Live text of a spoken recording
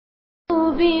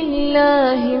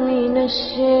بالله من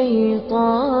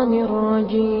الشيطان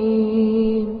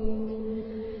الرجيم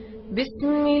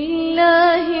بسم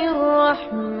الله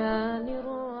الرحمن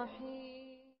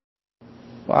الرحيم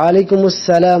وعليكم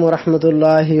السلام ورحمة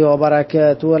الله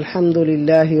وبركاته. الحمد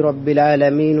لله رب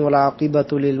العالمين والعاقبة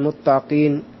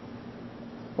للمتقين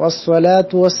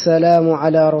والصلاة والسلام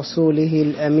على رسوله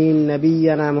الأمين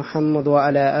نبينا محمد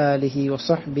وعلى آله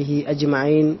وصحبه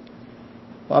أجمعين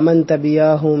ومن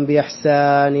تبعهم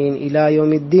بإحسان إلى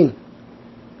يوم الدين.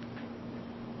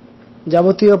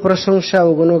 যাবতীয় প্রশংসা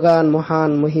ও গুণগান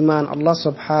মহান মহিমান আল্লাহ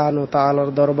সুবহানাহু ওয়া তাআলার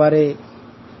দরবারে,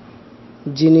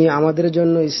 যিনি আমাদের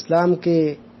জন্য ইসলামকে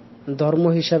ধর্ম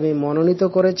হিসাবে মনোনীত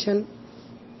করেছেন।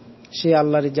 সেই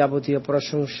আল্লাহর যাবতীয়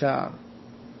প্রশংসা,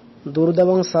 দুরূদ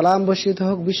এবং সালাম বর্ষিত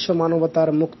হোক বিশ্ব মানবতার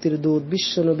মুক্তির দূত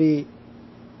বিশ্ব নবী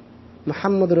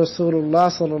মুহাম্মদ রাসূলুল্লাহ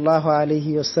সাল্লাল্লাহু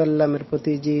আলাইহি ওয়াসাল্লামের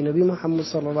প্রতি, যে নবী মুহাম্মদ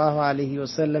সাল্লাল্লাহু আলাইহি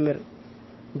ওয়াসাল্লামের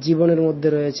জীবনের মধ্যে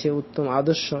রয়েছে উত্তম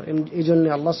আদর্শ। এই জন্য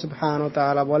আল্লাহ সুবহানাহু ওয়া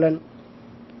তাআলা বলেন,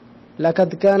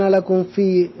 লাকাদ কানা লাকুম ফি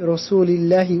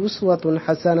রাসূলিল্লাহি উসওয়াতুন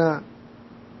হাসানা।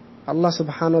 আল্লাহ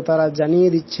সুবহানাহু ওয়া তাআলা জানিয়ে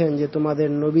দিচ্ছেন যে তোমাদের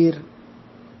নবীর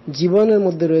জীবনের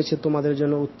মধ্যে রয়েছে তোমাদের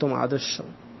জন্য উত্তম আদর্শ।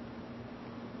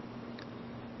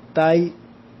 তাই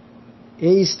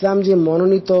এই ইসলাম যে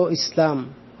মনোনীত ইসলাম,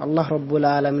 আল্লাহ রাব্বুল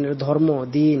আলামিনের ধর্ম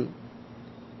দ্বীন,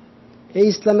 এই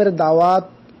ইসলামের দাওয়াত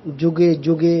যুগে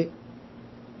যুগে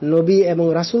নবী এবং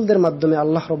রাসূলদের মাধ্যমে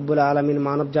আল্লাহ রাব্বুল আলামিন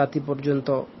মানব জাতি পর্যন্ত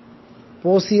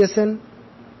পৌঁছিয়েছেন।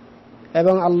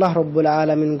 এবং আল্লাহ রাব্বুল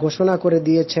আলামিন ঘোষণা করে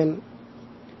দিয়েছেন,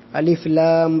 আলিফ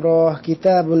লাম র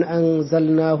কিতাবুন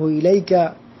আনজালনাহু ইলাইকা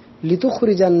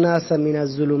লিতুখরিজান নাসা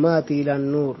মিনাজ যুলুমাতি ইলান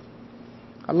নূর।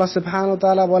 আল্লাহ সুবহানাহু ওয়া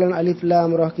তাআলা বলেন, আলিফ লাম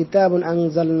র কিতাবুন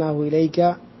আনজালনাহু ইলাইকা,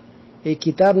 এই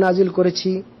কিতাব নাজিল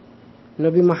করেছি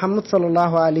নবী মুহাম্মদ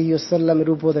সাল্লাল্লাহু আলাইহি ওয়াসাল্লামের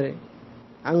উপরে।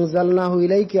 আনজালনাহু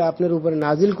ইলাইকা, আপনার উপরে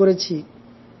নাজিল করেছি।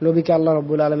 নবীকে আল্লাহ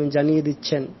রাব্বুল আলামিন জানিয়ে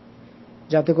দিচ্ছেন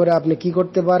যাতে করে আপনি কি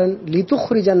করতে পারেন,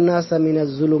 লিতুখরিজান নাসা মিনাজ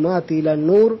যুলুমাতি ইলান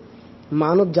নূর,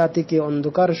 মানব জাতিকে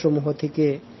অন্ধকার সমূহ থেকে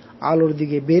আলোর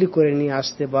দিকে বের করে নিয়ে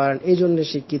আসতে পারেন। এই জন্য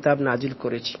সেই কিতাব নাজিল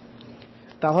করেছি।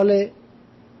 তাহলে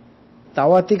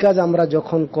দাওয়াতি কাজ আমরা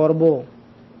যখন করব,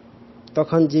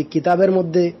 তখন যে কিতাবের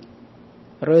মধ্যে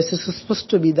রয়েছে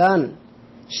সুস্পষ্ট বিধান,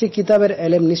 সেই কিতাবের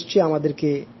ইলম নিশ্চয়ই আমাদেরকে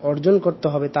অর্জন করতে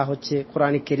হবে। তা হচ্ছে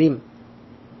কোরআন কারীম।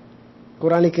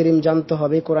 কোরআন কারীম জানতে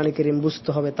হবে, কোরআন কারীম বুঝতে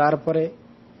হবে। তারপরে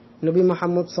নবী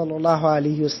মুহাম্মদ সাল্লাল্লাহু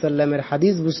আলাইহি ওয়াসাল্লামের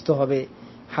হাদিস বুঝতে হবে,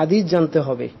 হাদিস জানতে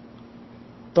হবে।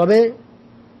 তবে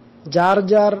যার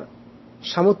যার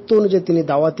সামর্থ্য অনুযায়ী তিনি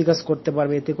দাওয়াতি কাজ করতে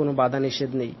পারবে, এতে কোনো বাধা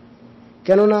নিষেধ নেই।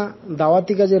 কেননা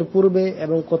দাওয়াতি কাজের পূর্বে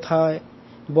এবং কোথায়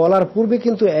বলার পূর্বে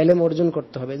কিন্তু ইলম অর্জন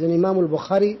করতে হবে। যেন ইমামুল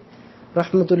বুখারী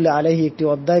রাহমাতুল্লাহ আলাইহি একটি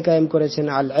অধ্যায় কায়েম করেছেন,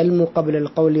 আল ইলমু ক্বাবলাল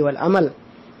কওলি ওয়াল আমাল,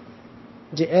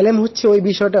 যে ইলম হচ্ছে ওই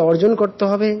বিষয়টা অর্জন করতে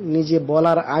হবে নিজে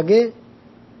বলার আগে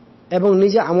এবং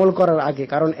নিজে আমল করার আগে।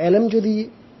 কারণ ইলম যদি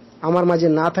আমার মাঝে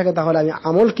না থাকে তাহলে আমি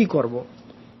আমল কি করব?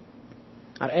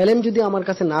 আর ইলম যদি আমার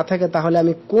কাছে না থাকে তাহলে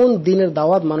আমি কোন দ্বীনের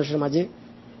দাওয়াত মানুষের মাঝে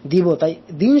দিব? তাই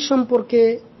দ্বীন সম্পর্কে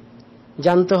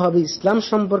জানতে হবে, ইসলাম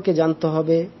সম্পর্কে জানতে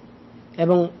হবে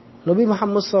এবং নবী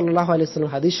মুহাম্মদ সাল্লাল্লাহু আলাইহি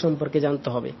ওয়াসাল্লাম হাদিস সম্পর্কে জানতে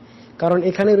হবে। কারণ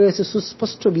এখানে রয়েছে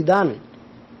সুস্পষ্ট বিধান।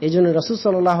 এইজন্য রাসূল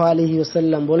সাল্লাল্লাহু আলাইহি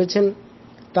ওয়াসাল্লাম বলেছেন,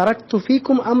 তারাকতু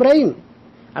ফীকুম আমরাইন,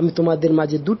 আমি তোমাদের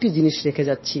মাঝে দুটি জিনিস রেখে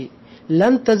যাচ্ছি,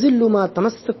 লান তাজিল্লু মা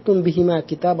তামাসসাকতুম বিহিমা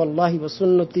কিতাবাল্লাহি ওয়া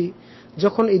সুন্নতি,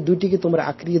 যখন এই দুটিকে তোমরা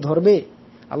আঁকড়িয়ে ধরবে,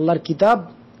 আল্লাহর কিতাব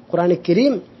কোরআনে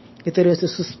কারীম, এতে রয়েছে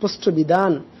সুস্পষ্ট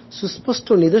বিধান, সুস্পষ্ট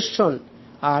নিদর্শন,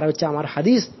 আর হচ্ছে আমার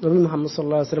হাদিস, নবী মুহাম্মদ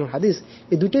সাল্লাল্লাহু আলাইহি ওয়াসাল্লামের হাদিস,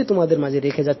 এই দুটোই তোমাদের মাঝে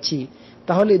রেখে যাচ্ছি।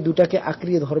 তাহলে এই দুটাকে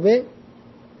আঁকড়িয়ে ধরবে।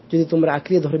 যদি তোমরা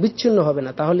আঁকড়িয়ে ধরে বিচ্ছিন্ন হবে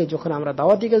না, তাহলে যখন আমরা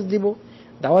দাওয়াতি কাজ দিব,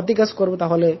 দাওয়াতি কাজ করব,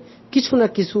 তাহলে কিছু না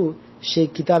কিছু সেই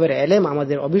কিতাবের ইলম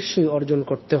আমাদের অবশ্যই অর্জন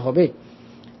করতে হবে।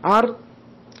 আর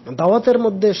দাওয়াতের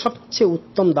মধ্যে সবচেয়ে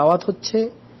উত্তম দাওয়াত হচ্ছে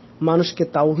মানুষকে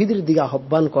তাওহীদের দিকে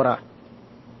আহ্বান করা,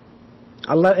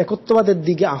 আল্লাহর একত্ববাদের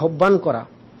দিকে আহ্বান করা।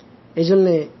 এইজন্য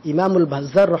ইমামুল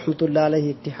বাজ্জার রাহমাতুল্লাহ আলাইহি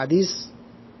একটি হাদিস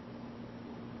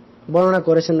বর্ণনা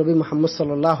করেছেন। নবী মুহাম্মদ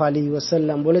সাল্লাল্লাহু আলাইহি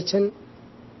ওয়াসাল্লাম বলেছেন,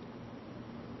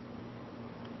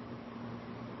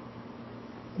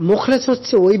 মুখলেস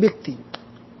হচ্ছে ওই ব্যক্তি,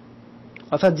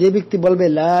 অর্থাৎ যে ব্যক্তি বলবে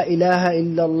লা ইলাহা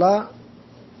ইল্লাল্লাহ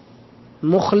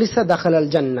মুখলিসা দাখালাল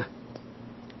জান্নাহ,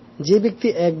 যে ব্যক্তি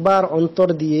একবার অন্তর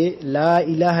দিয়ে লা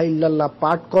ইলাহা ইল্লাল্লাহ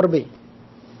পাঠ করবে,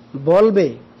 বলবে,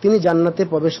 তিনি জান্নাতে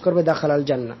প্রবেশ করবে, দাখালাল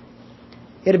জান্নাহ।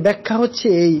 এর ব্যাখ্যা হচ্ছে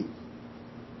এই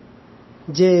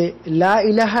যে লা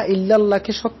ইলাহা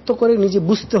ইল্লাল্লাহকে সত্য করে নিজে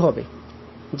বুঝতে হবে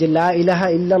যে লা ইলাহা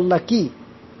ইল্লাল্লাহ কি,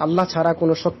 আল্লাহ ছাড়া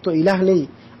কোনো সত্য ইলাহ নেই,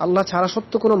 আল্লাহ ছাড়া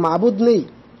সত্য কোনো মাবুদ নেই।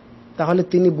 তাহলে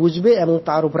তিনি বুঝবে এবং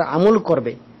তার উপরে আমল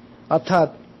করবে। অর্থাৎ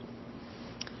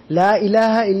লা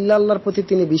ইলাহা ইল্লাল্লাহর প্রতি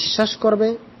তিনি বিশ্বাস করবে,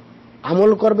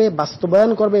 আমল করবে,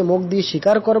 বাস্তবায়ন করবে, মুখ দিয়ে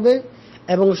স্বীকার করবে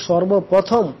এবং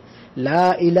সর্বপ্রথম লা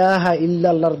ইলাহা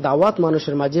ইল্লাল্লাহর দাওয়াত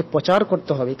মানুষের মাঝে প্রচার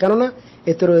করতে হবে। কেননা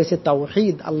এতে রয়েছে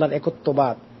তাওহীদ, আল্লাহর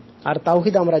একত্ববাদ। আর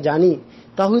তাওহীদ আমরা জানি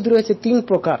তাওহীদ রয়েছে 3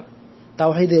 প্রকার: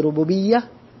 তাওহীদে রুবুবিয়্যাহ,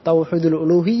 তাওহীদুল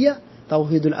উলুহিয়্যাহ,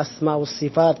 তাওহীদুল আসমা ওয়াস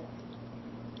সিফাত।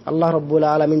 আল্লাহ রাব্বুল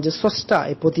আলামিন যে স্রষ্টা,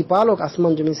 এই প্রতিপালক,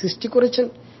 আসমান জমিন সৃষ্টি করেছেন,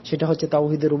 সেটা হচ্ছে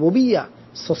তাওহীদে রুবুবিয়্যাহ,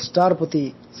 স্রষ্টার প্রতি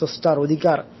স্রষ্টার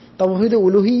অধিকার। তাওহীদে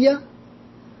উলুহিয়্যাহ,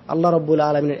 আল্লাহ রাব্বুল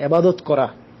আলামিনের ইবাদত করা,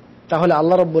 তাহলে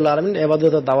আল্লাহ রাব্বুল আলামিনের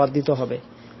ইবাদতের দাওয়াত দিতে হবে।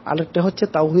 আরেকটা হচ্ছে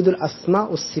তাওহীদুল আসমা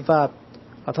ওয়াস সিফাত,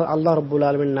 অর্থাৎ আল্লাহ রাব্বুল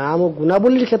আলামিনের নাম ও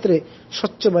গুণাবলীর ক্ষেত্রে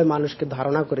স্বচ্ছভাবে মানুষকে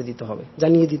ধারণা করে দিতে হবে,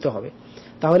 জানিয়ে দিতে হবে।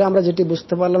 তাহলে আমরা যেটি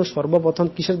বুঝতে পারলাম, সর্বপ্রথম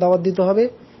কিসের দাওয়াত দিতে হবে?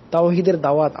 তাওহীদের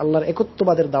দাওয়াত, আল্লাহর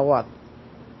একত্ববাদের দাওয়াত।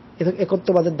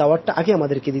 একত্ববাদের দাওয়াতটা আগে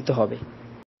আমাদেরকে দিতে হবে।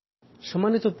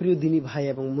 সম্মানিত প্রিয় দিনী ভাই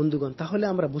এবং বন্ধুগণ, তাহলে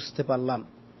আমরা বুঝতে পারলাম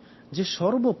যে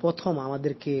সর্বপ্রথম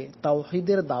আমাদেরকে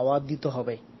তাওহীদের দাওয়াত দিতে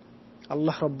হবে,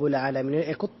 আল্লাহ রাব্বুল আলামিনের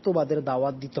একত্ববাদের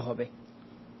দাওয়াত দিতে হবে।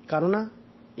 কেননা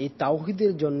এই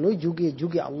তাওহীদের জন্যই যুগে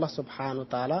যুগে আল্লাহ সুবহানাহু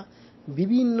ওয়া তাআলা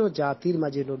বিভিন্ন জাতির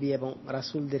মাঝে নবী এবং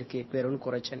রাসূলদেরকে প্রেরণ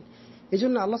করেছেন।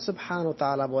 এজন্য আল্লাহ সুবহানাহু ওয়া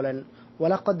তাআলা বলেন,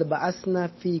 ওয়ালাকাদ বাআসনা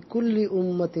ফি কুল্লি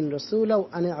উম্মাতিন রাসূলাও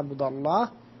আন ইবুদুল্লাহ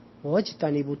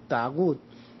ওয়াজতানিবুত তাগুত।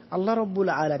 আল্লাহ রাব্বুল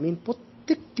আলামিন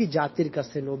প্রত্যেকটি জাতির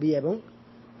কাছে নবী এবং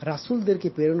রাসূলদেরকে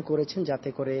প্রেরণ করেছেন যাতে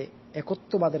করে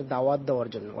একত্ববাদের দাওয়াত দেওয়ার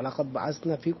জন্য। ওয়ালাকাদ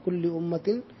বাআসনা ফি কুল্লি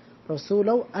উম্মাতিন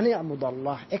রাসূলাও আন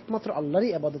ইবুদুল্লাহ, একমাত্র আল্লাহরই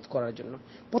ইবাদত করার জন্য।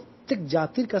 প্রত্যেক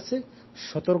জাতির কাছে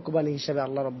সতর্কবাণী হিসেবে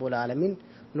আল্লাহ রাব্বুল আলামিন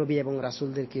নবী এবং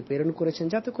রাসূলদেরকে প্রেরণ করেছেন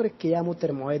যাতে করে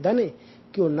কিয়ামতের ময়দানে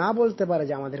কেউ না বলতে পারে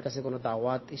যে আমাদের কাছে কোনো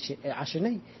দাওয়াত আসে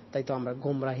নাই, তাই তো আমরা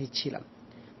গোমরাহী ছিলাম।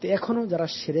 তো এখনো যারা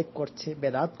শিরক করছে,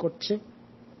 বেদাত করছে,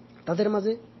 তাদের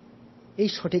মাঝে এই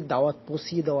সঠিক দাওয়াত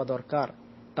পৌঁছিয়ে দেওয়া দরকার।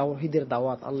 তাওহীদের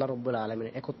দাওয়াত, আল্লাহ রাব্বুল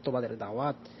আলামিনের একত্ববাদের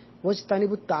দাওয়াত,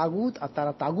 ওয়াজতানিবুত তাগুত, আর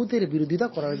তারা তাগুতের বিরোধিতা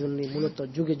করার জন্য মূলত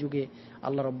যুগে যুগে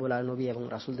আল্লাহ রাব্বুল আলামিন নবী এবং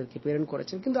রাসূলদেরকে প্রেরণ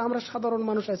করেছেন। কিন্তু আমরা সাধারণ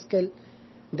মানুষ আজকাল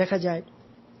দেখা যায়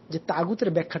যে তাগুতের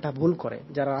ব্যাখ্যাটা ভুল করে।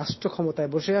 যারা রাষ্ট্র ক্ষমতায়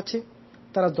বসে আছে,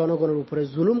 তারা জনগণের উপরে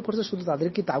জুলুম করছে, শুধু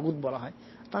তাদেরকে তাগুত বলা হয়।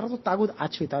 তারা তো তাগুত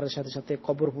আছেই, তার সাথে সাথে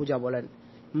কবর পূজা বলেন,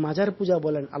 মাজার পূজা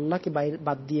বলেন, আল্লাহকে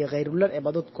বাদ দিয়ে গায়রুল্লাহর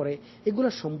ইবাদত করে, এগুলো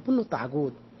সম্পূর্ণ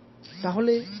তাগুত।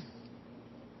 তাহলে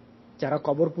যারা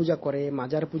কবর পূজা করে,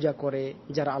 মাজার পূজা করে,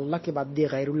 যারা আল্লাহকে বাদ দিয়ে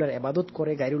গায়রুল্লাহর ইবাদত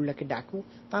করে, গায়রুল্লাহকে ডাকু,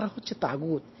 তারা হচ্ছে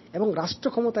তাগুত। এবং রাষ্ট্র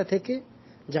ক্ষমতায় থেকে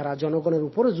যারা জনগণের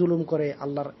উপরে জুলুম করে,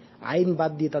 আল্লাহর আইন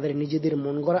বাদ দিয়ে তাদের নিজেদের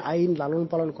মন গড়া আইন লালন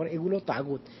পালন করে, এগুলো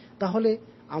তাগুত। তাহলে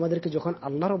আমাদেরকে যখন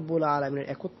আল্লাহ রাব্বুল আলামিনের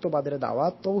একত্ববাদের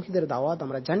দাওয়াত, তাওহীদের দাওয়াত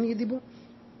আমরা জানিয়ে দিব,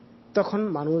 তখন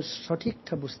মানুষ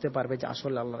সঠিকটা বুঝতে পারবে যে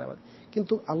আসলে আল্লাহর ইবাদত।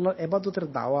 কিন্তু আল্লাহর ইবাদতের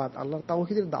দাওয়াত, আল্লাহর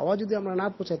তাওহীদের দাওয়াত যদি আমরা না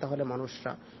পৌঁছাই, তাহলে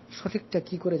মানুষরা সঠিকটা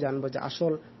কি করে জানবে যে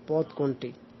আসল পথ কোনটি?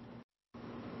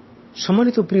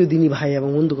 সম্মানিত প্রিয় দিনী ভাই এবং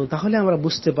বন্ধুগণ, তাহলে আমরা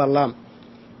বুঝতে পারলাম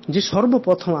যে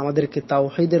সর্বপ্রথম আমাদেরকে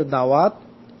তাওহীদের দাওয়াত,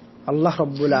 আল্লাহ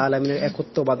রাব্বুল আলামিনের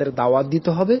একত্ববাদের দাওয়াত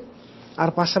দিতে হবে। আর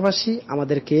পাশাপাশি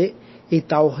আমাদেরকে এই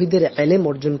তাওহীদের ইলম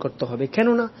অর্জন করতে হবে।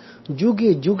 কেননা যুগে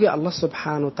যুগে আল্লাহ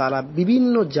সুবহানাহু ওয়া তাআলা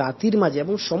বিভিন্ন জাতির মাঝে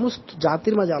এবং সমস্ত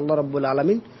জাতির মাঝে আল্লাহ রাব্বুল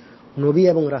আলামিন নবী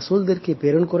এবং রাসূলদেরকে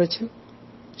প্রেরণ করেছেন,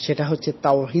 সেটা হচ্ছে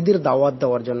তাওহীদের দাওয়াত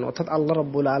দেওয়ার জন্য, অর্থাৎ আল্লাহ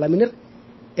রাব্বুল আলামিনের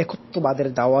একত্ববাদের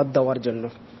দাওয়াত দেওয়ার জন্য।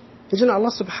 এজন্য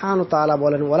আল্লাহ সুবহানাহু ওয়া তাআলা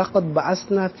বলেন, ওয়ালাকাদ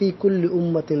বাআসনা ফি কুল্লি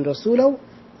উম্মাতিন রাসূলাও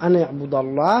আন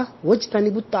ইবুদুল্লাহ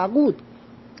ওয়াজতানিবুত তাগুত।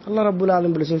 আল্লাহ রাব্বুল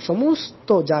আলামিন বলেছেন সমস্ত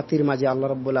জাতির মাঝে আল্লাহ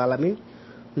রাব্বুল আলামিন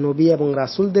নবী এবং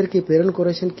রাসূলদেরকে প্রেরণ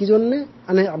করেছেন কি জন্য?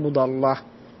 আন ইবুদুল্লাহ,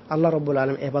 আল্লাহ রাব্বুল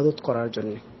আলামিন ইবাদত করার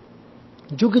জন্য।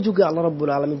 যুগে যুগে আল্লাহ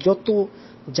রাব্বুল আলামিন যত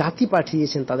জাতি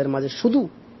পাঠিয়েছেন, তাদের মাঝে শুধু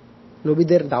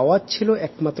নবীদের দাওয়াত ছিল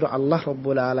একমাত্র আল্লাহ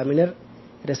রাব্বুল আলামিনের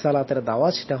রিসালাতের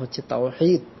দাওয়াত, সেটা হচ্ছে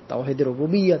তাওহীদ, তাওহীদের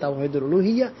রুবুবিয়্যাহ, তাওহীদুল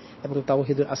উলুহিয়্যাহ এবং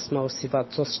তাওহীদুল আসমা ওয়াস সিফাত,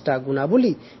 স্রষ্টা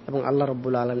গুণাবলী এবং আল্লাহ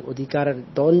রাব্বুল আলামিন অধিকারের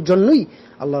জন্যই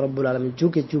আল্লাহ রাব্বুল আলামিন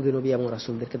যুগে যুগে নবী এবং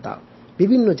রাসূলদেরকে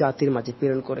বিভিন্ন জাতির মাঝে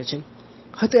প্রেরণ করেছেন।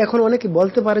 হয়তো এখন অনেকে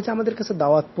বলতে পারে যে আমাদের কাছে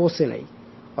দাওয়াত পৌঁছে নাই,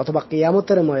 অথবা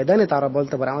কিয়ামতের ময়দানে তারা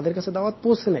বলতে পারে আমাদের কাছে দাওয়াত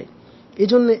পৌঁছে নাই। এই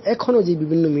জন্য এখনো যে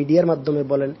বিভিন্ন মিডিয়ার মাধ্যমে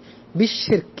বলেন,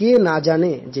 বিশ্বের কে না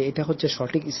জানে যে এটা হচ্ছে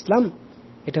সঠিক ইসলাম,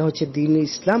 এটা হচ্ছে দ্বীন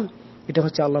ইসলাম, এটা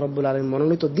হচ্ছে আল্লাহ রাব্বুল আলামিন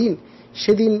মনোনীত দিন,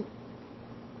 সেদিন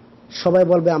সবাই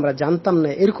বলবে আমরা জানতাম না,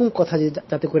 এরকম কথা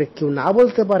যাতে করে কেউ না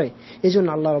বলতে পারে, এই জন্য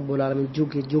আল্লাহ রাব্বুল আলামিন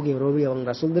যুগে যুগে নবী এবং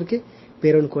রাসূলদেরকে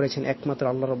প্রেরণ করেছেন একমাত্র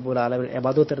আল্লাহ রাব্বুল আলামিনের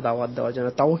ইবাদতের দাওয়াত দেওয়ার জন্য,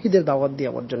 তাওহীদের দাওয়াত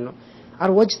দেওয়ার জন্য। আর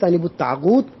ওয়াজতানিবুত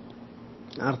তাগুত,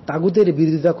 আর তাগুতের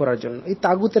বিরোধিতা করার জন্য। এই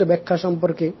তাগুতের ব্যাখ্যা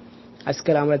সম্পর্কে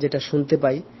আজকাল আমরা যেটা শুনতে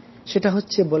পাই সেটা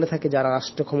হচ্ছে বলে থাকে যারা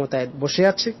রাষ্ট্র ক্ষমতায় বসে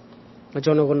আছে,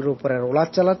 জনগণের উপরে রোলার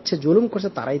চালাচ্ছে, জুলুম করছে,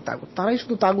 তারাই তাগুত। তারাই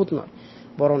শুধু তাগুত নয়,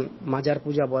 বরং মাজার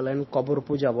পূজা বলেন, কবর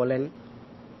পূজা বলেন,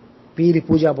 পীর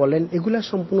পূজা বলেন, এগুলা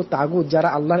সম্পূর্ণ তাগুত, যারা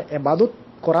আল্লাহর ইবাদত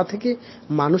করা থেকে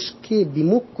মানুষকে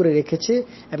বিমুখ করে রেখেছে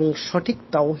এবং সঠিক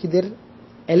তাওহীদের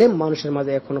এলেম মানুষের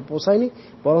মাঝে এখনো পৌঁছায়নি,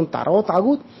 বরং তারাও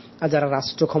তাগুত। আর যারা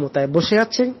রাষ্ট্র ক্ষমতায় বসে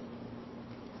আছে,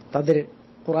 তাদের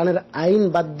কোরআনের আইন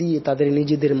বাদ দিয়ে তাদের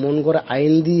নিজেদের মন গড়া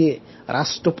আইন দিয়ে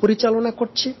রাষ্ট্র পরিচালনা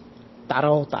করছে,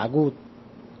 তারাও তাগুত।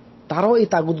 তারাও এই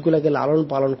তাগুতগুলোকে লালন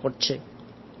পালন করছে।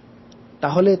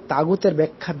 তাহলে তাগুতের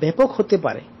ব্যাখ্যা ব্যাপক হতে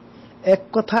পারে। এক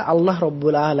কথা, আল্লাহ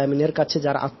রব্বুল আলামিনের কাছে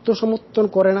যারা আত্মসমর্পণ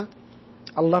করে না,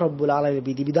 আল্লাহ রব্বুল আলামিনের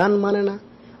বিধিবিধান মানে না,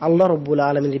 আল্লাহ রব্বুল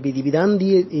আলামিনের বিধিবিধান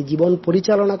দিয়ে এই জীবন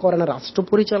পরিচালনা করে না, রাষ্ট্র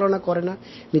পরিচালনা করে না,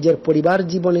 নিজের পরিবার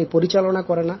জীবনে পরিচালনা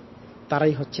করে না,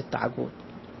 তারাই হচ্ছে তাগুত।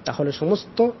 তাহলে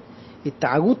সমস্ত এই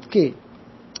তাগুতকে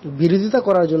বিরোধিতা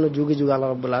করার জন্য যুগে যুগে আল্লাহ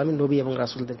রাব্বুল আলামিন নবী এবং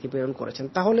রাসূলদেরকে প্রেরণ করেছেন।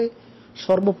 তাহলে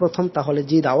সর্বপ্রথম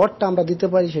যে দাওয়াতটা আমরা দিতে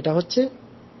পারি সেটা হচ্ছে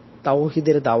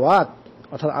তাওহীদের দাওয়াত,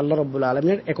 অর্থাৎ আল্লাহ রাব্বুল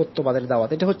আলামিনের একত্ববাদের দাওয়াত।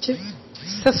 এটা হচ্ছে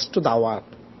শ্রেষ্ঠ দাওয়াত,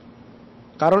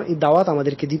 কারণ এই দাওয়াত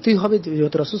আমাদেরকে দিতেই হবে,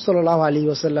 যেহেতু রাসূল সাল্লাল্লাহু আলাইহি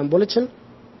ওয়াসাল্লাম বলেছেন,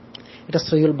 এটা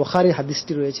সহিহুল বুখারী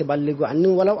হাদিসটি রয়েছে, বাল্লিগু আন্নী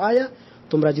ওয়ালাউ আয়া,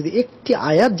 তোমরা যদি একটি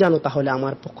আয়াত জানো তাহলে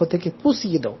আমার পক্ষ থেকে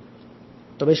পৌঁছিয়ে দাও।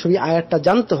 তবে সেই আয়াতটা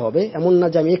জানতে হবে, এমন না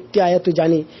যে আমি একটি আয়াতই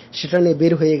জানি সেটা নিয়ে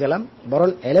বের হয়ে গেলাম, বরং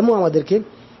এলেমও আমাদেরকে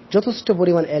যথেষ্ট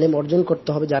পরিমাণ এলেম অর্জন করতে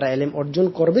হবে। যারা এলেম অর্জন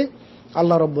করবে,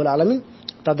 আল্লাহ রাব্বুল আলামিন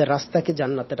তাদের রাস্তাকে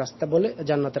জান্নাতের রাস্তা বলে,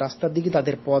 জান্নাতের রাস্তার দিকে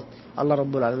তাদের পথ আল্লাহ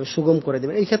রাব্বুল আলামিন সুগম করে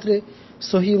দেবেন। এই ক্ষেত্রে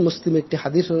সহিহ মুসলিমে একটি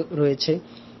হাদিস রয়েছে,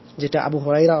 যেটা আবু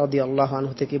হুরায়রা রাদিয়াল্লাহু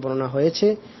আনহু থেকে বর্ণনা হয়েছে।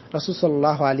 রাসূল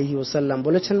সাল্লাল্লাহু আলাইহি ওয়াসাল্লাম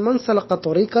বলেছেন, মান সালাকা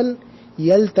তরিকান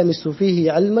ইয়ালতামিসু ফীহি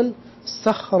ইলমান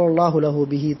সাখখারাল্লাহু লাহু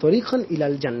বিহি তরিকান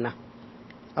ইলাল জান্নাহ।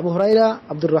 আবু হুরায়রা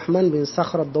আব্দুর রহমান বিন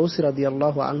সাখর আদ-দাওসী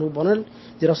রাদিয়াল্লাহু আনহু বলেন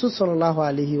যে রাসূল সাল্লাল্লাহু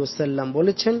আলাইহি ওয়াসাল্লাম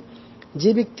বলেছেন,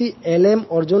 যে ব্যক্তি এলেম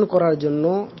অর্জন করার জন্য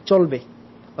চলবে,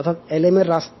 অর্থাৎ এলেমের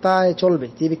রাস্তায় চলবে,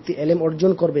 যে ব্যক্তি এলেম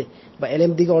অর্জন করবে বা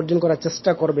এলেম দিকে অর্জন করার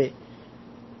চেষ্টা করবে,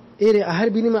 এর আহার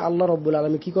বিনিময়ে আল্লাহ রাব্বুল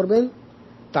আলামিন কি করবেন?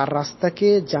 তার রাস্তাকে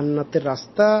জান্নাতের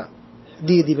রাস্তা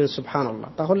দিয়ে দিবেন। সুবহানাল্লাহ।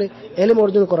 তাহলে এলেম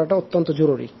অর্জন করাটা অত্যন্ত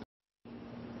জরুরি।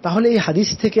 তাহলে এই হাদিস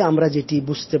থেকে আমরা যেটি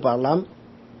বুঝতে পারলাম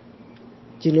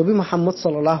যে নবী মুহাম্মদ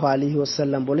সাল্লাল্লাহু আলাইহি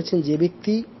ওয়াসাল্লাম বলেছেন, যে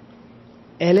ব্যক্তি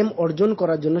এলেম অর্জন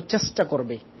করার জন্য চেষ্টা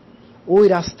করবে, ওই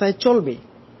রাস্তায় চলবে,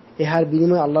 এর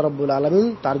বিনিময়ে আল্লাহ রাব্বুল আলামিন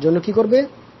তার জন্য কি করবে?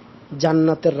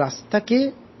 জান্নাতের রাস্তাকে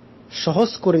সহজ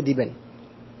করে দিবেন।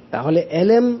 তাহলে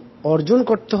এলেম অর্জন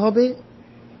করতে হবে,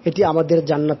 এটি আমাদের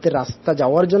জান্নাতের রাস্তা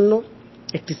যাওয়ার জন্য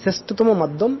একটি শ্রেষ্ঠতম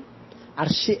মাধ্যম। আর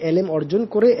সে এলেম অর্জন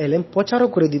করে এলেম প্রচারও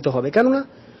করে দিতে হবে, কেননা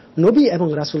নবী এবং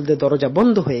রাসূলদের দরজা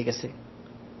বন্ধ হয়ে গেছে।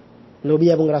 নবী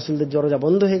এবং রাসূলদের দরজা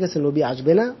বন্ধ হয়ে গেছে, নবী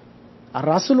আসবে না আর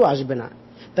রাসূলও আসবে না।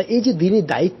 তাই এই যে দ্বীনি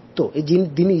দায়িত্ব, এই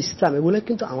দ্বীনি ইসলাম, এগুলো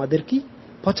কিন্তু আমাদের কি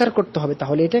প্রচার করতে হবে।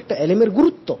 তাহলে এটা একটা এলেমের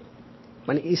গুরুত্ব,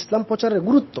 মানে ইসলাম প্রচারের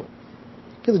গুরুত্ব।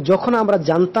 কিন্তু যখন আমরা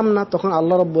জানতাম না, তখন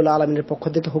আল্লাহ রাব্বুল আলামিনের পক্ষ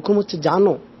থেকে হুকুম হচ্ছে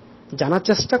জানো, জানার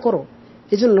চেষ্টা করো।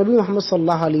 এই জন্য নবী মুহাম্মদ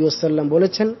সাল্লাল্লাহু আলাইহি ওয়াসাল্লাম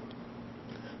বলেছেন,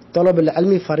 তলবুল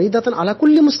ইলমি ফারিদাতান আলা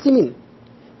কুল্লি মুসলিমিন,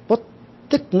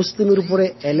 প্রত্যেক মুসলিমের উপরে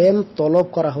এলেম তলব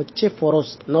করা হচ্ছে ফরজ,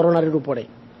 নরনারীর উপরে।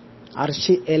 আর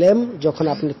সেই এলেম যখন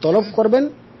আপনি তলব করবেন,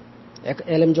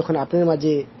 এলেম যখন আপনার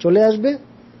মাঝে চলে আসবে,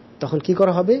 তখন কি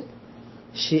করা হবে?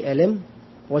 সেই এলেম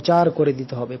প্রচার করে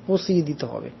দিতে হবে, পৌঁছিয়ে দিতে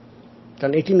হবে।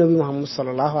 কারণ এটি নবী মুহাম্মদ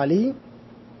সাল্লাল্লাহু আলাইহি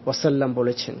ওয়াসাল্লাম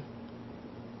বলেছেন।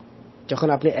 যখন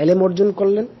আপনি এলেম অর্জন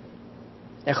করলেন,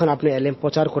 এখন আপনি এলেম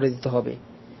প্রচার করে দিতে হবে।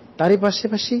 তারই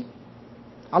পাশাপাশি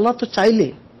আল্লাহ চাইলে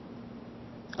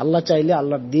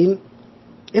আল্লাহর দ্বীন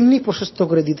এমনি প্রশস্ত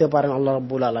করে দিতে পারেন আল্লাহ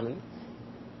রাব্বুল আলামিন।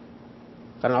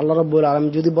 কারণ আল্লাহ রাব্বুল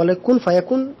আলামিন যদি বলে কুন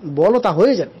ফায়াকুন, বলো, তা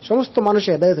হয়ে যাবে, সমস্ত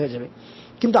মানুষের হেদায়েত হয়ে যাবে।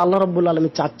 কিন্তু আল্লাহ রাব্বুল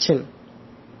আলামিন চাচ্ছেন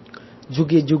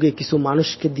যুগে যুগে কিছু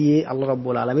মানুষকে দিয়ে আল্লাহ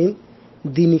রাব্বুল আলামিন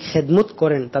দ্বীনি খেদমত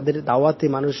করেন, তাদের দাওয়াতে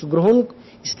মানুষ গ্রহণ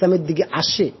ইসলামের দিকে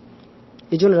আসে।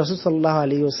 এই জন্য রাসূল সাল্লাল্লাহু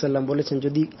আলাইহি ওয়াসাল্লাম বলেছেন,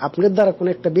 যদি আপনার দ্বারা কোনো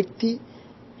একটা ব্যক্তি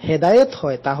হেদায়েত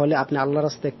হয়, তাহলে আপনি আল্লাহর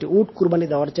রাস্তায় একটি উট কুরবানি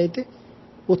দেওয়ার চাইতে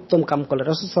উত্তম কাম করলেন।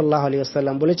 রাসূল সাল্লাল্লাহু আলাইহি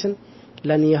ওয়াসাল্লাম বলেছেন,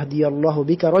 লান ইয়াহদিয়াল্লাহু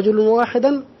বিকা রাজুলুন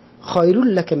ওয়াহিদান খায়রুল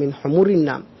লাকা মিন হুমুরিন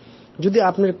নাম। যদি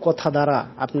আপনার কথা দ্বারা,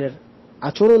 আপনার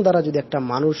আচরণ দ্বারা যদি একটা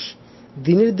মানুষ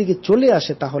দ্বীনের দিকে চলে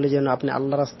আসে, তাহলে যেন আপনি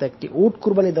আল্লাহর রাস্তায় একটি উট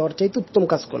কুরবানি দেওয়ার চাইতে উত্তম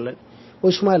কাজ করলেন।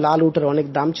 ওই সময় লাল উটের অনেক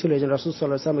দাম ছিল, এই জন্য রাসূল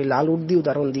সাল্লাল্লাহু আলাইহি ওয়াসাল্লাম এই লাল উট দিয়ে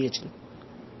উদাহরণ দিয়েছেন।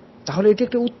 তাহলে এটি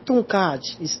একটা উত্তম কাজ,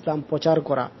 ইসলাম প্রচার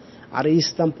করা। আর এই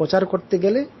ইসলাম প্রচার করতে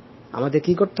গেলে আমাদের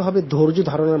কি করতে হবে? ধৈর্য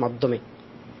ধারণের মাধ্যমে।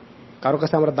 কারো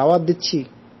কাছে আমরা দাওয়াত দিচ্ছি,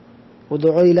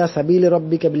 উদউ ইলা সাবিলি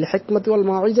রাব্বিকা বিল হিকমাতি ওয়াল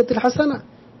মাউইজাতিল হাসানা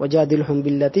ওয়াজাদিলহুম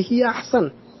বিল্লাতি হিয়া আহসান।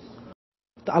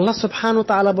 তো আল্লাহ সুবহানাহু ওয়া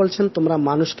তাআলা বলছেন, তোমরা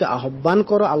মানুষকে আহ্বান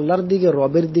করো আল্লাহর দিকে,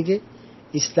 রবের দিকে,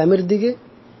 ইসলামের দিকে,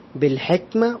 বিল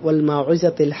হিকমা ওয়াল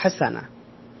মাউইজাতিল হাসানা,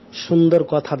 সুন্দর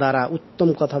কথা দ্বারা, উত্তম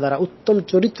কথা দ্বারা, উত্তম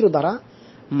চরিত্র দ্বারা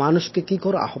মানুষকে কি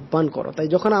করো? আহ্বান করো। তাই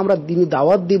যখন আমরা দ্বীনি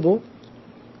দাওয়াত দিব,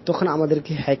 তখন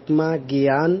আমাদেরকে হিকমা,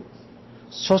 জ্ঞান,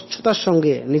 স্বচ্ছতার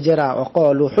সঙ্গে নিজেরা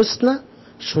ওয়াকালু হুসনা,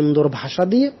 সুন্দর ভাষা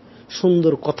দিয়ে,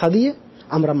 সুন্দর কথা দিয়ে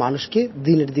আমরা মানুষকে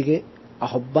দ্বীনের দিকে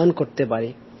আহ্বান করতে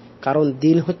পারি। কারণ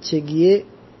দ্বীন হচ্ছে গিয়ে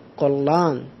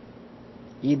কল্যাণ,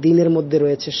 এই দ্বীনের মধ্যে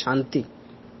রয়েছে শান্তি,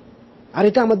 আর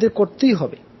এটা আমাদের করতেই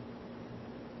হবে।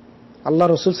 আল্লাহ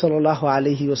রাসূল সাল্লাল্লাহু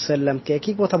আলাইহি ওয়াসাল্লামকে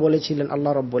একই কথা বলেছিলেন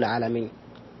আল্লাহ রাব্বুল আলামিন,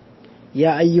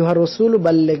 ইয়া আইয়ুহা রাসূল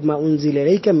বাল্লিগ মা উনজিলা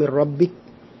ইলাইকা মির রাব্বিক,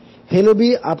 হে নবী,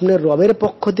 আপনার রবের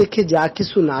পক্ষ থেকে যা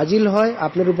কিছু নাজিল হয়,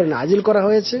 আপনার উপর নাজিল করা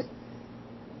হয়েছে,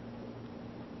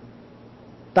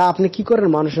 তা আপনি কি করেন?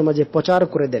 মানুষের মাঝে প্রচার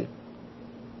করে দেন,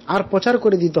 আর প্রচার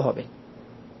করে দিতে হবে।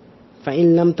 ফাইন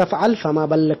লাম তাফআল ফামা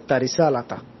বাল্লাগতা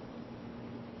রিসালাতা,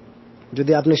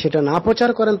 যদি আপনি সেটা না প্রচার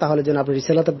করেন তাহলে যেন আপনি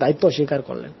রিসালাতের দায়িত্ব অস্বীকার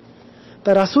করলেন।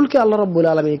 তাই রাসূলকে আল্লাহ রাব্বুল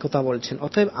আলামিন এই কথা বলছেন।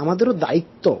 অতএব আমাদেরও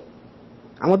দায়িত্ব,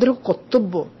 আমাদেরও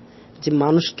কর্তব্য যে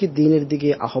মানুষকে দ্বীনের দিকে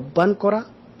আহ্বান করা,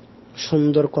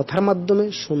 সুন্দর কথার মাধ্যমে,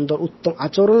 সুন্দর উত্তম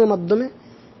আচরণের মাধ্যমে,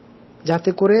 যাতে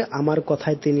করে আমার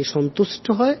কথায় তিনি সন্তুষ্ট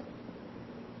হয়।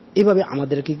 এভাবে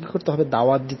আমাদেরকে কি করতে হবে?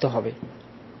 দাওয়াত দিতে হবে।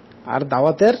 আর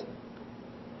দাওয়াতের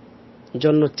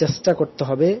জন্য চেষ্টা করতে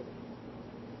হবে,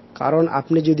 কারণ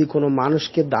আপনি যদি কোনো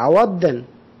মানুষকে দাওয়াত দেন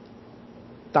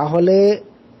তাহলে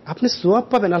আপনি সওয়াব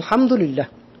পাবেন, আলহামদুলিল্লাহ।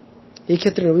 এই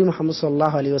ক্ষেত্রে নবী মুহাম্মদ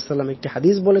সাল্লাল্লাহু আলাইহি ওয়াসাল্লাম একটি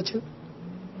হাদিস বলেছেন,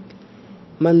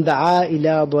 মান দাআ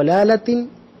ইলা দালালাতিন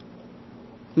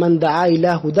মান দাআ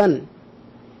ইলা হুদান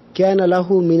কানা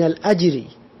লাহু মিনাল আজরি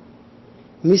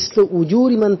মিসলু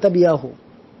উজুরি মান তাবিআহু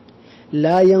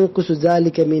লা ইয়ানকুসু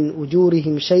যালিকা মিন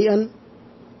উজুরিহিম শাইআন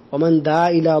ওয়া মান দাআ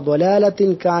ইলা দালালাতিন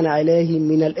কানা আলাইহি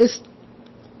মিনাল ইসম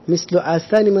মিসলু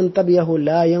আসানি মান তাবিআহু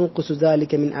লা ইয়ানকুসু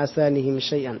যালিকা মিন আসানিহিম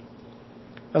শাইআন।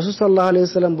 রাসূল সাল্লাল্লাহু আলাইহি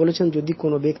ওয়াসাল্লাম বলেছেন, যদি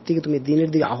কোনো ব্যক্তিকে তুমি দ্বীনের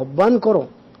দিকে আহ্বান করো,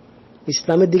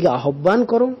 ইসলামের দিকে আহ্বান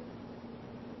করো,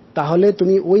 তাহলে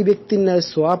তুমি ওই ব্যক্তির ন্যায়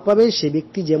সওয়াব পাবে। সে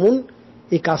ব্যক্তি যেমন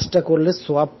এই কাজটা করলে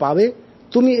সওয়াব পাবে,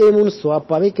 তুমি এমন সওয়াব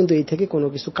পাবে, কিন্তু এই থেকে কোনো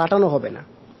কিছু কাটানো হবে না।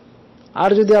 আর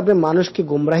যদি আপনি মানুষকে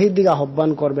গোমরাহির দিকে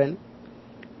আহ্বান করবেন,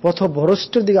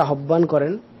 পথভ্রষ্টের দিকে আহ্বান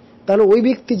করেন, তাহলে ওই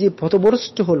ব্যক্তি যে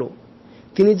পথভ্রষ্ট হলো,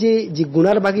 তিনি যে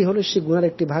গুনার ভাগী হলো, সেই গুনার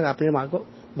একটি ভাগ আপনার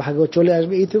ভাগেও চলে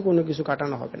আসবে, এই থেকে কোনো কিছু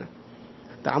কাটানো হবে না।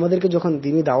 তা আমাদেরকে যখন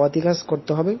দ্বীনি দাওয়াতি কাজ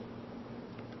করতে হবে,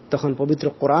 তখন পবিত্র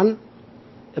কোরআন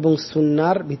এবং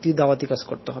সুন্নাহর ভিত্তিতে দাওয়াতি কাজ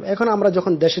করতে হবে। এখন আমরা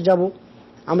যখন দেশে যাব,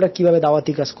 আমরা কিভাবে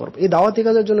দাওয়াতি কাজ করব? এই দাওয়াতি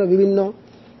কাজের জন্য বিভিন্ন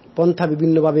পন্থা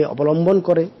বিভিন্নভাবে অবলম্বন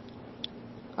করে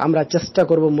আমরা চেষ্টা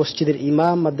করব মসজিদের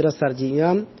ইমাম, মাদ্রাসার যে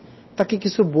ইমাম, তাকে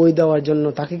কিছু বই দেওয়ার জন্য,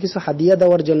 তাকে কিছু হাদিয়া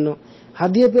দেওয়ার জন্য।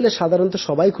 হাদিয়া পেলে সাধারণত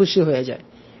সবাই খুশি হয়ে যায়,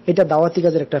 এটা দাওয়াতি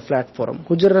কাজের একটা প্ল্যাটফর্ম।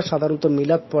 হুজুররা সাধারণত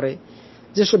মিলাদ পড়ে,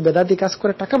 যেসব বেদাতি কাজ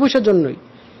করে টাকা পয়সার জন্যই,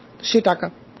 সেই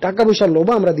টাকা পয়সার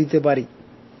লোভা আমরা দিতে পারি,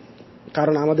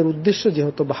 কারণ আমাদের উদ্দেশ্য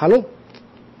যেহেতু ভালো,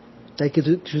 তাই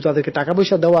কিছু তাদেরকে টাকা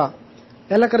পয়সা দেওয়া,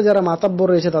 এলাকার যারা মাতাব্বর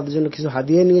রয়েছে তাদের জন্য কিছু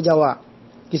হাদিয়া নিয়ে যাওয়া,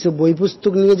 কিছু বই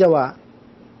পুস্তক নিয়ে যাওয়া,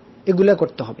 এগুলা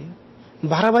করতে হবে।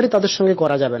 বাড়াবাড়ি তাদের সঙ্গে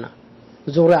করা যাবে না।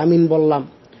 জোরে আমিন বললাম,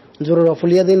 জোরে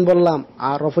রফলিয়াদিন বললাম,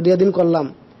 আর রফলিয়াদিন করলাম,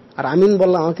 আর আমিন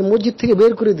বললাম, আমাকে মসজিদ থেকে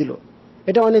বের করে দিল,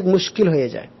 এটা অনেক মুশকিল হয়ে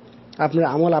যায়। আপনার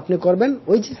আমল আপনি করবেন,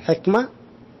 ওই যে হিকমা,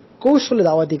 কৌশলে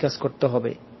দাওয়াতি কাজ করতে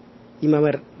হবে।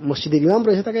 ইমামের, মসজিদের ইমাম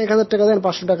রয়েছে, তাকে 1000 টাকা দেন,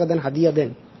 500 টাকা দেন, হাদিয়া দেন।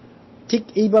 ঠিক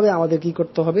এইভাবে আমাদের কি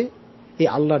করতে হবে? এই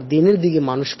আল্লাহর দ্বীনের দিকে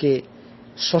মানুষকে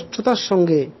স্বচ্ছতার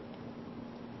সঙ্গে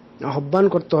আহ্বান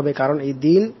করতে হবে, কারণ এই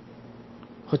দ্বীন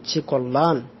হচ্ছে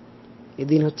কল্যাণ, এই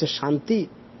দ্বীন হচ্ছে শান্তি,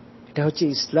 এটা হচ্ছে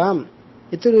ইসলাম।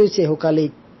 এতে রয়েছে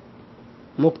ইহকালিক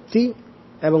মুক্তি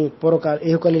এবং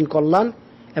ইহকালীন কল্যাণ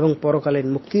এবং পরকালীন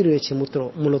মুক্তি রয়েছে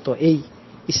মূলত এই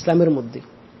ইসলামের মধ্যে।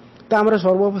 তা আমরা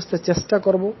সর্বাবস্থায় চেষ্টা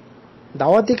করব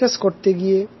দাওয়াতি কাজ করতে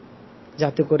গিয়ে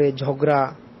যাতে করে ঝগড়া,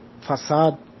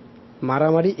 ফাসাদ,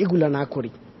 মারামারি এগুলা না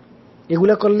করি।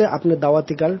 এগুলা করলে আপনার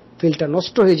দাওয়াতি কাজ ফিলটা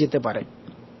নষ্ট হয়ে যেতে পারে।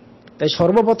 তাই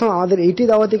সর্বপ্রথম আমাদের এইটি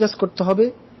দাওয়াতি কাজ করতে হবে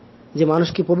যে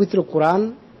মানুষকে পবিত্র কোরআন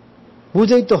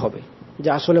বুঝাইতে হবে, যে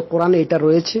আসলে কোরআনে এটা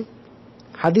রয়েছে,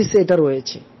 হাদিসে এটা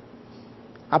রয়েছে।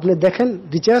 আপনি দেখেন,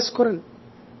 রিসার্চ করেন,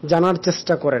 জানার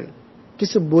চেষ্টা করেন,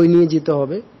 কিছু বই নিয়ে যেতে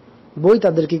হবে, বই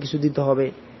তাদেরকে কিছু দিতে হবে,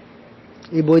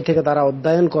 এই বই থেকে তারা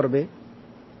অধ্যয়ন করবে।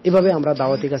 এভাবে আমরা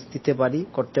দাওয়াতি কাজ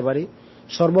করতে পারি।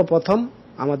 সর্বপ্রথম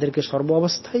আমাদেরকে সর্ব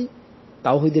অবস্থায়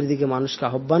তাওহীদের দিকে মানুষকে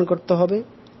আহ্বান করতে হবে।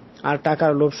 আর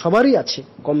টাকার লোভ সবারই আছে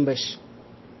কম বেশ,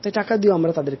 তাই টাকা দিয়ে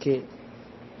আমরা তাদেরকে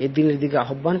এই দিনের দিকে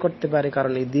আহ্বান করতে পারি,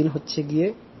 কারণ এই দিন হচ্ছে গিয়ে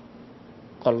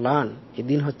কল্যাণ, এই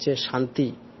দিন হচ্ছে শান্তি।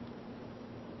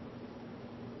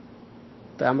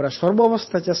 তাই আমরা সর্ব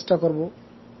অবস্থায় চেষ্টা করব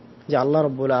যে আল্লাহ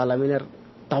রাব্বুল আলামিনের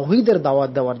তাওহীদের দাওয়াত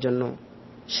দেওয়ার জন্য,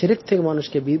 শিরক থেকে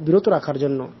মানুষকে বিরত রাখার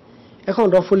জন্য। এখন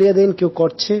রফুলিয়া দিন কেউ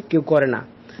করছে, কেউ করে না,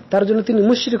 তার জন্য তিনি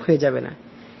মুশরিক হয়ে যাবে না।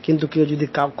 কিন্তু কেউ যদি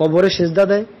কবরে সেজদা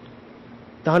দেয়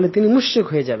তাহলে তিনি মুশরিক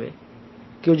হয়ে যাবে।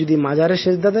 কেউ যদি মাজারে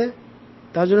সেজদা দেয়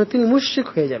তার জন্য তিনি মুশরিক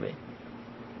হয়ে যাবে।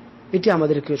 এটি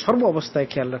আমাদেরকে সর্ব অবস্থায়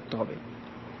খেয়াল রাখতে হবে।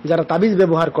 যারা তাবিজ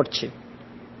ব্যবহার করছে,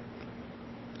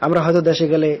 আমরা হয়তো দেশে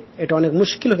গেলে এটা অনেক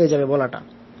মুশকিল হয়ে যাবে বলাটা।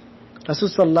 রাসূল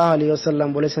সাল্লাল্লাহু আলাইহি ওয়াসাল্লাম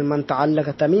বলেছেন, মান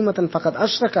তাআল্লাকা তামিমাতান ফাকাদ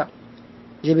আশরাকা,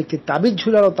 যে ব্যক্তি তাবিজ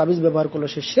ঝুলালো, তাবিজ ব্যবহার করলো,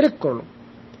 সে শিরক করলো।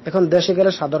 এখন দেশে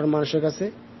গেলে সাধারণ মানুষের কাছে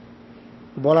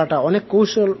বলাটা অনেক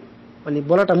কৌশল,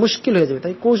 বলাটা মুশকিল হয়ে যাবে।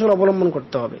 তাই কৌশল অবলম্বন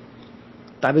করতে হবে।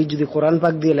 তাবিজ যদি কোরআন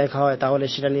পাক দিয়ে লেখা হয় তাহলে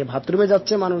সেটা নিয়ে বাথরুমে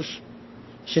যাচ্ছে মানুষ,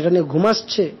 সেটা নিয়ে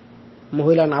ঘুমাচ্ছে,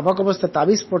 মহিলা নাপাক অবস্থায়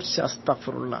তাবিজ পড়ছে,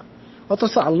 আস্তাগফিরুল্লাহ।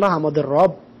 অথচ আল্লাহ আমাদের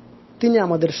রব, তিনি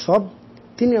আমাদের সব,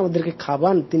 তিনি আমাদেরকে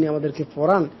খাবান, তিনি আমাদেরকে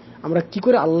পরান। আমরা কি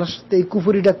করে আল্লাহর সাথে এই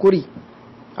কুফরিটা করি,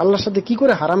 আল্লাহর সাথে কি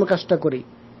করে হারাম কাজটা করি?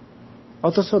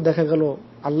 অথচ দেখা গেল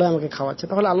আল্লাহ আমাকে খাওয়াচ্ছে,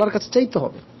 তাহলে আল্লাহর কাছে চাইতে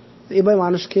হবে। এবার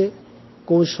মানুষকে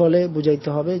কৌশলে বুঝাইতে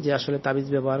হবে যে আসলে তাবিজ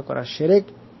ব্যবহার করা শিরক,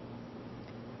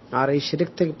 আর এই শিরক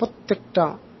থেকে প্রত্যেকটা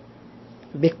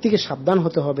ব্যক্তিকে সাবধান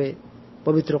হতে হবে।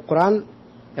 পবিত্র কোরআন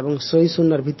এবং সহিহ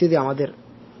সুন্নাহর ভিত্তিতে আমাদের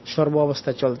সর্ব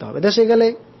অবস্থায় চলতে হবে। দেশে গেলে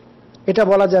এটা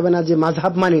বলা যাবে না যে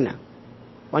মাযহাব মানি না।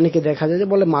 অনেকে দেখা যায় যে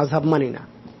বলে মাযহাব মানি না।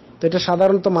 তো এটা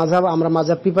সাধারণত মাযহাব, আমরা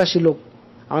মাযহাব পিপাসী লোক,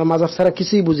 আমরা মাযহাব ছাড়া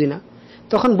কিছুই বুঝি না।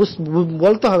 তখন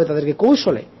বলতে হবে তাদেরকে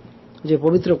কৌশলে যে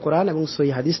পবিত্র কোরআন এবং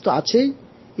সহিহ হাদিস তো আছেই,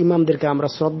 ইমামদেরকে আমরা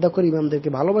শ্রদ্ধা করি, ইমামদেরকে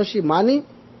ভালোবাসি, মানি,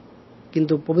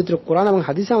 কিন্তু পবিত্র কোরআন এবং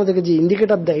হাদিসে আমাদেরকে যে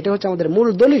ইন্ডিকেটর দেয় এটা হচ্ছে আমাদের মূল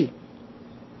দলিল।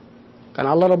 কারণ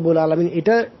আল্লাহ রাব্বুল আলামিন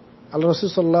এটা, আল্লাহ রাসূল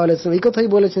সাল্লাল্লাহু আলাইহি ওয়াসাল্লাম এই কথাই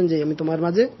বলেছেন যে আমি তোমার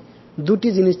মাঝে দুটি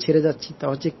জিনিস ছেড়ে যাচ্ছি, তা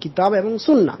হচ্ছে কিতাব এবং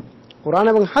সুন্নাহ, কোরআন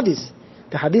এবং হাদিস।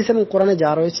 তো হাদিস এবং কোরআনে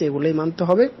যা রয়েছে এগুলোই মানতে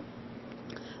হবে।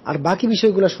 আর বাকি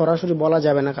বিষয়গুলো সরাসরি বলা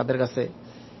যাবে না কাদের কাছে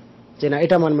যে না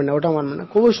এটা মানবে না, ওটা মানবে না।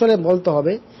 কৌশলে বলতে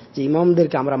হবে যে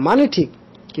ইমামদেরকে আমরা মানি ঠিক,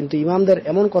 কিন্তু ইমামদের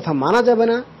এমন কথা মানা যাবে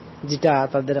না যেটা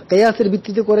তাদের কিয়াসের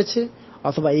ভিত্তিতে করেছে,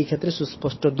 অথবা এই ক্ষেত্রে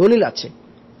সুস্পষ্ট দলিল আছে।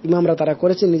 ইমামরা তারা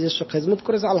করেছে, নিজস্ব খেজমত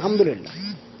করেছে, আলহামদুলিল্লাহ।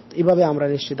 এইভাবে আমরা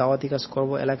নিশ্চয়ই দাওয়াতি কাজ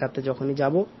করব। এলাকাতে যখনই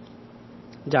যাব,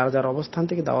 যার যার অবস্থান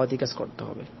থেকে দাওয়াতি কাজ করতে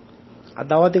হবে। আর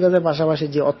দাওয়াতি কাজের পাশাপাশি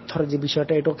যে অর্থের যে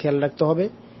বিষয়টা, এটাও খেয়াল রাখতে হবে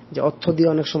যে অর্থ দিয়ে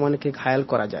অনেক সময় অনেককে ঘায়াল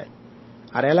করা যায়।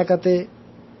 আর এলাকাতে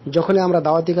যখনই আমরা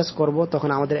দাওয়াতি কাজ করব তখন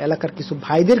আমাদের এলাকার কিছু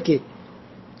ভাইদেরকে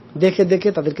দেখে দেখে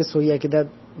তাদেরকে সহিহ আকীদার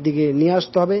দিকে নিয়ে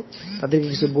আসতে হবে, তাদেরকে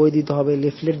কিছু বই দিতে হবে,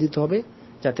 লিফলেট দিতে হবে,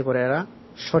 যাতে করে এরা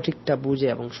সঠিকটা বুঝে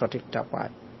এবং সঠিকটা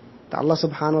পায়। তা আল্লাহ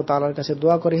সুবহানাহু ওয়া তাআলার কাছে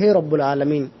দোয়া করে, হে রব্বুল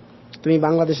আলামিন, তুমি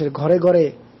বাংলাদেশের ঘরে ঘরে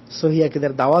সহিহ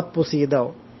আকীদার দাওয়াত পৌঁছিয়ে দাও,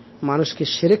 মানুষকে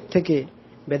শিরক থেকে,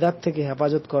 বেদাত থেকে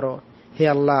হেফাজত করো। হে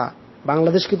আল্লাহ,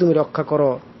 বাংলাদেশকে তুমি রক্ষা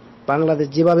করো। বাংলাদেশ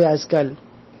যেভাবে আজকাল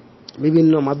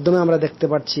বিভিন্ন মাধ্যমে আমরা দেখতে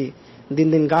পাচ্ছি দিন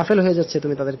দিন গাফেল হয়ে যাচ্ছে,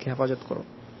 তুমি তাদেরকে হেফাজত করো।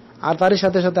 আর তারই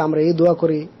সাথে সাথে আমরা এই দোয়া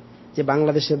করি যে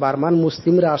বাংলাদেশে বারমান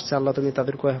মুসলিমরা আসছে, আল্লাহ তুমি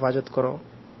তাদেরকে হেফাজত করো,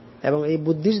 এবং এই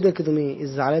বুদ্ধিস্টদেরকে তুমি,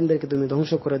 জালেমদেরকে তুমি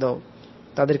ধ্বংস করে দাও,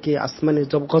 তাদেরকে আসমানে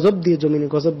গজব দিয়ে, জমিনে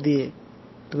গজব দিয়ে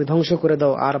তুমি ধ্বংস করে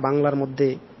দাও। আর বাংলার মধ্যে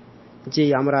যে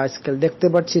আমরা আজকাল দেখতে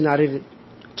পাচ্ছি নারীর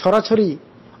ছড়াছড়ি,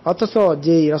 অথচ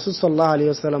যে রাসূল সাল্লাল্লাহু আলাইহি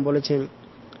ওয়াসাল্লাম বলেছেন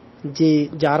যে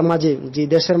যার মাঝে, যে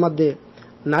দেশের মধ্যে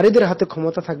নারীদের হাতে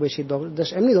ক্ষমতা থাকবে সেই দেশ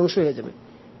এমনি ধ্বংস হয়ে যাবে।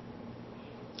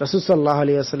 রাসূল সাল্লাল্লাহু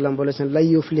আলাইহি ওয়াসাল্লাম বলেছেন, লা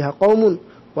ইউফলিহা কওমুন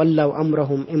ওয়াল্লাহু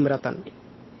আমরাহুম ইমরাতান,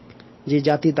 যে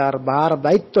জাতি তার বার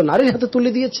দায়িত্ব নারীর হাতে তুলে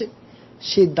দিয়েছে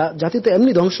সেই জাতি তো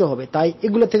এমনি ধ্বংস হবে। তাই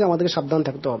এগুলো থেকে আমাদেরকে সাবধান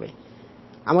থাকতে হবে।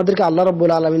 আমাদেরকে আল্লাহ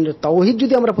রাব্বুল আলামিনের তাওহীদ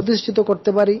যদি আমরা প্রতিষ্ঠিত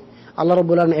করতে পারি, আল্লাহ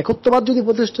রাব্বুল আলামিন একত্ববাদ যদি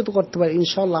প্রতিষ্ঠিত করতে পারি,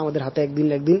 ইনশাআল্লাহ আমাদের হাতে একদিন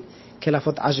না একদিন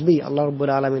খেলাফত আসবেই। আল্লাহ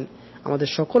রাব্বুল আলামিন আমাদের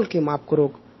সকলকে মাফ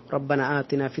করুক। রব্বানা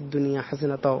আতিনা ফিদ দুনিয়া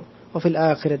হাসানাতাও ওয়া ফিল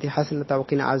আখিরাতি হাসানাতাও ওয়া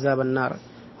কিনা আযাবান নার।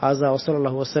 হাযা ওয়া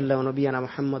সাল্লাল্লাহু ওয়া সাল্লাম আলা নবিয়িনা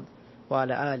মুহাম্মদ ওয়া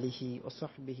আলা আলিহি ওয়া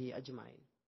সাহবিহি আজমাইন।